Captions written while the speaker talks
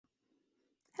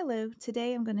Hello,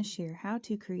 today I'm going to share how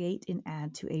to create and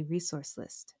add to a resource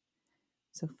list.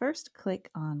 So first click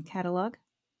on Catalog,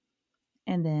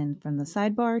 and then from the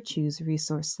sidebar choose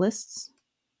Resource Lists.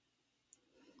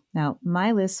 Now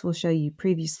my list will show you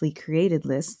previously created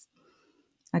lists.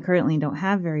 I currently don't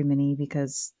have very many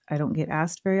because I don't get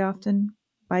asked very often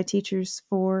by teachers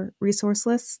for resource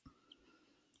lists.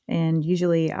 And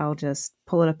usually I'll just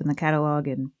pull it up in the catalog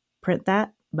and print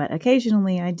that. But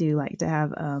occasionally I do like to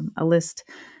have a list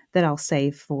that I'll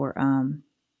save for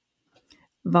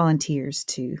volunteers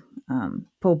to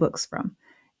pull books from.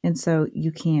 And so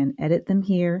you can edit them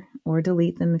here or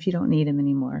delete them if you don't need them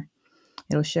anymore.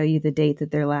 It'll show you the date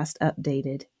that they're last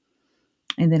updated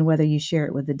and then whether you share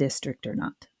it with the district or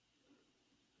not.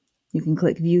 You can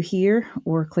click view here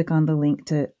or click on the link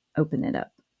to open it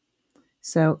up.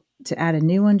 So to add a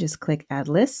new one, just click add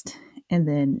list and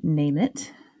then name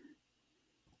it.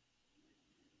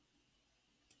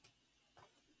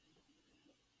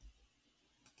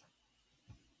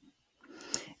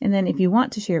 And then if you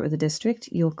want to share it with the district,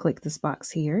 you'll click this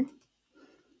box here.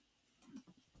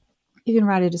 You can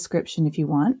write a description if you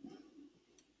want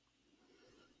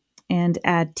and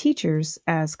add teachers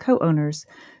as co-owners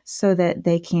so that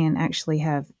they can actually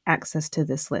have access to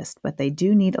this list, but they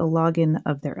do need a login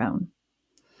of their own.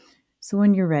 So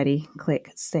when you're ready,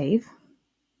 click Save.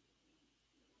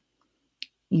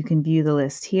 You can view the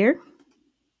list here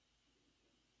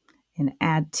and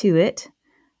add to it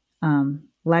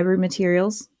library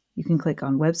materials. You can click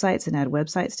on websites and add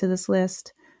websites to this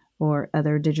list or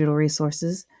other digital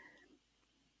resources.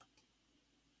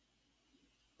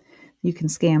 You can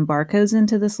scan barcodes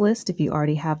into this list if you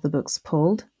already have the books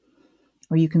pulled,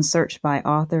 or you can search by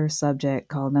author, subject,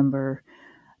 call number,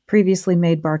 previously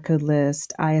made barcode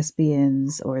list,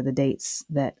 ISBNs, or the dates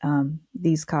that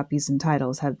these copies and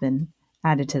titles have been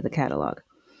added to the catalog.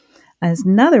 As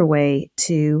another way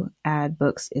to add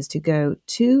books is to go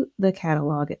to the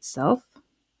catalog itself,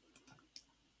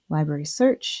 library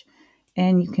search,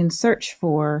 and you can search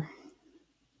for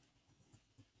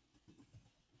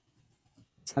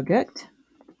subject.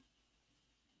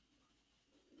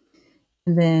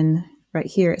 And then right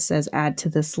here it says add to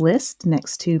this list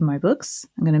next to my books.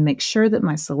 I'm going to make sure that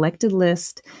my selected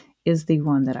list is the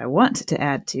one that I want to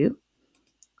add to.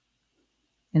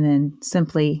 And then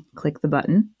simply click the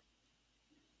button.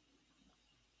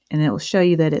 And it will show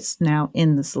you that it's now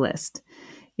in this list.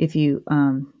 If you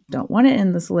don't want it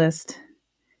in this list,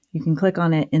 you can click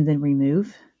on it and then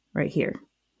remove right here.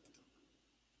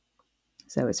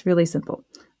 So it's really simple.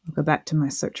 I'll go back to my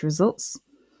search results.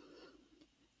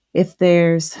 If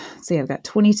there's, see, I've got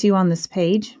 22 on this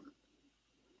page,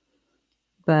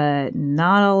 but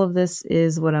not all of this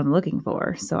is what I'm looking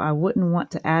for. So I wouldn't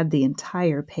want to add the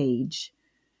entire page,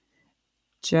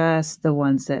 just the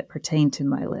ones that pertain to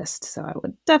my list. So I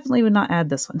definitely would not add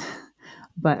this one,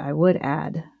 but I would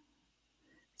add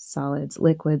solids,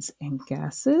 liquids, and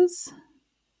gases.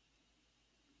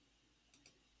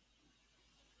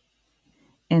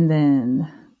 And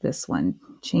then this one,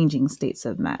 changing states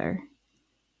of matter.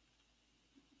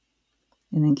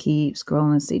 And then keep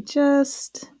scrolling and see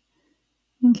just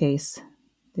in case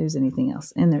there's anything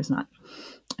else. And there's not.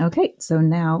 Okay, so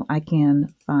now I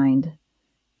can find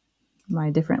my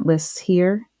different lists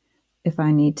here if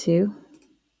I need to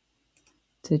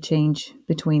change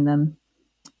between them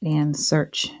and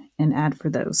search and add for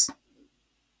those.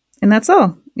 And that's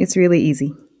all. It's really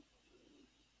easy.